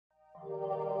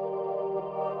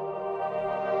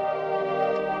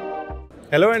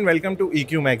Hello and welcome to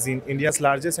EQ Magazine, India's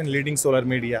largest and leading solar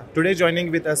media. Today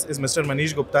joining with us is Mr.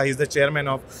 Manish Gupta. He is the chairman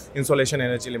of Insolation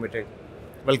Energy Limited.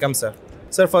 Welcome, sir.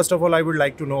 Sir, first of all, I would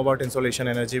like to know about Insolation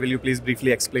Energy. Will you please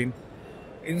briefly explain?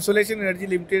 Insolation Energy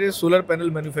Limited is a solar panel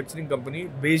manufacturing company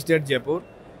based at Jaipur.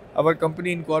 Our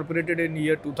company incorporated in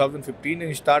year 2015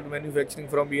 and started manufacturing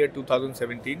from year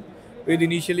 2017 with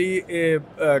initially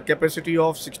a capacity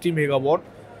of 60 megawatt,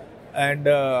 and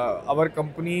our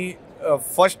company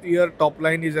first year top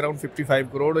line is around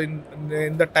 55 crore. In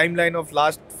the timeline of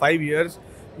last 5 years,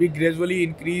 we gradually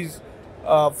increase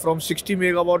from 60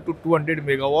 megawatt to 200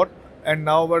 megawatt, and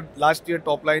now our last year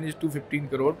top line is 215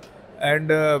 crore. And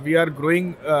we are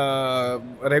growing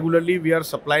regularly. We are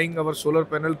supplying our solar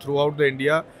panel throughout the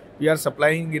India. We are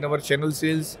supplying in our channel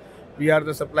sales. We are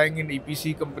the supplying in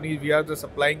EPC companies. We are the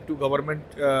supplying to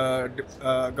government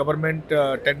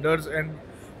tenders, and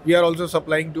we are also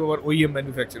supplying to our OEM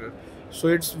manufacturer.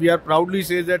 So we are proudly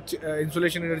say that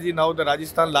Insolation Energy now the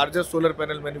Rajasthan largest solar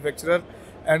panel manufacturer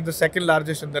and the second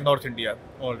largest in the North India.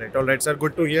 All right, sir.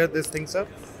 Good to hear this thing, sir.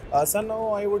 Sir,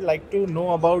 now I would like to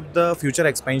know about the future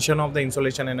expansion of the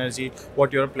Insolation Energy.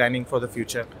 What you are planning for the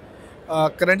future?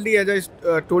 Currently, as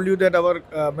I told you, that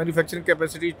our manufacturing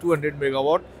capacity is 200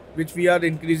 megawatt, which we are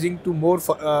increasing to more,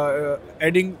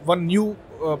 adding one new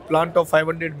plant of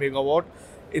 500 megawatt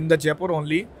in the Jaipur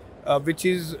only, which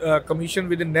is commissioned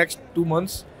within next 2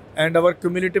 months. And our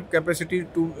cumulative capacity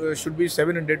should be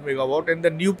 700 megawatt. And the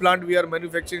new plant, we are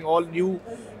manufacturing all new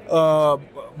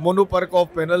monopark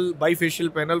of panel,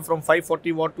 bifacial panel from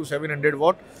 540 watt to 700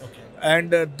 watt. Okay.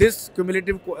 And this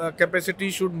cumulative capacity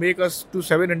should make us to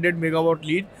 700 megawatt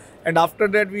lead. And after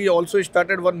that, we also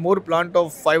started one more plant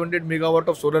of 500 megawatt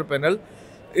of solar panel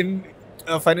in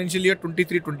financial year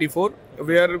 23-24,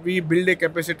 where we build a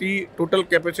total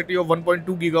capacity of 1.2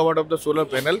 gigawatt of the solar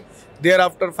panel.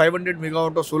 Thereafter, 500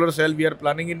 megawatt of solar cell we are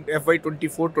planning in FY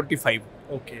 24-25.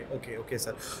 Okay,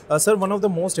 sir. Sir, one of the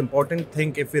most important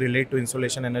thing if we relate to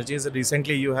Insolation Energy is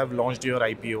recently you have launched your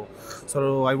IPO.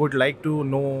 So I would like to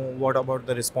know what about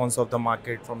the response of the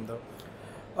market from the...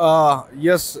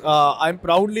 Yes, I'm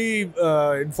proudly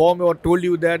informed or told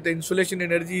you that the Insolation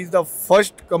Energy is the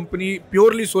first company,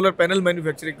 purely solar panel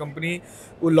manufacturing company,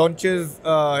 who launches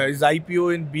his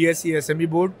IPO in BSE SME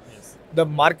board. Yes. The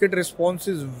market response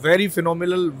is very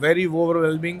phenomenal, very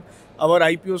overwhelming. Our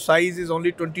IPO size is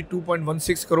only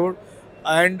 22.16 crore,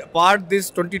 and apart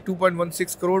this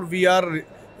 22.16 crore, we are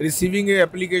receiving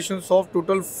applications of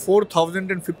total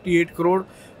 4,058 crore.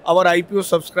 Our IPO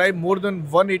subscribed more than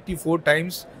 184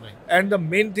 times. Right. And the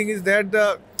main thing is that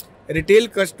the retail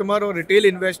customer or retail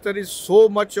investor is so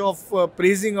much of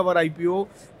praising our IPO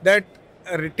that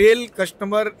a retail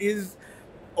customer is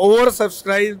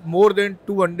oversubscribed more than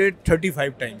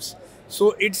 235 times.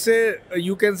 So it's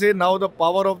you can say now the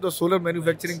power of the solar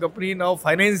manufacturing company, now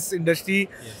finance industry.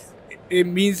 Yes. It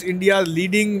means India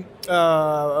leading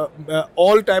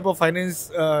all type of finance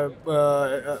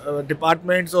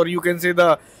departments, or you can say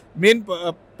the main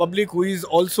public who is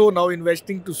also now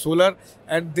investing to solar,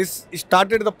 and this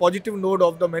started the positive note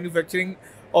of the manufacturing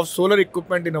of solar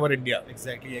equipment in our India.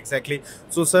 Exactly.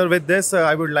 So sir, with this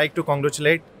I would like to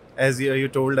congratulate as you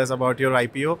told us about your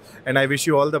IPO, and I wish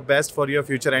you all the best for your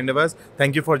future endeavors.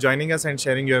 Thank you for joining us and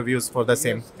sharing your views for the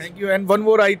same. Yes, thank you. And one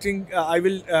more, I think I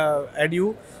will add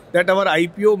you that our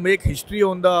IPO make history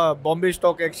on the Bombay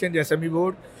Stock Exchange SME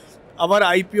board. Our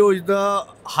IPO is the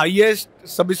highest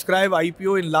subscribed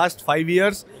IPO in last 5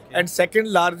 years. Okay. And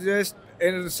second largest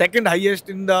and second highest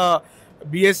in the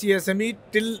BSE SME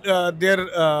till their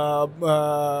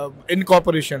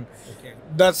incorporation. Okay.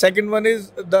 The second one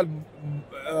is the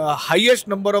highest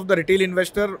number of the retail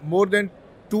investor, more than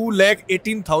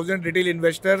 218,000 retail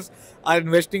investors are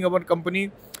investing in our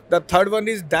company. The third one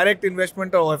is direct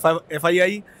investment of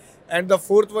FII, and the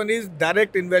fourth one is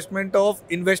direct investment of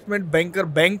investment banker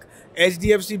bank,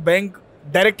 HDFC Bank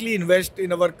directly invest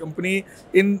in our company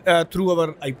in through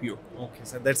our IPO. Okay,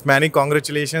 sir. That's many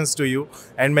congratulations to you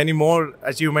and many more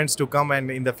achievements to come and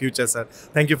in the future, sir.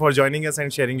 Thank you for joining us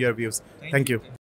and sharing your views. Thank you.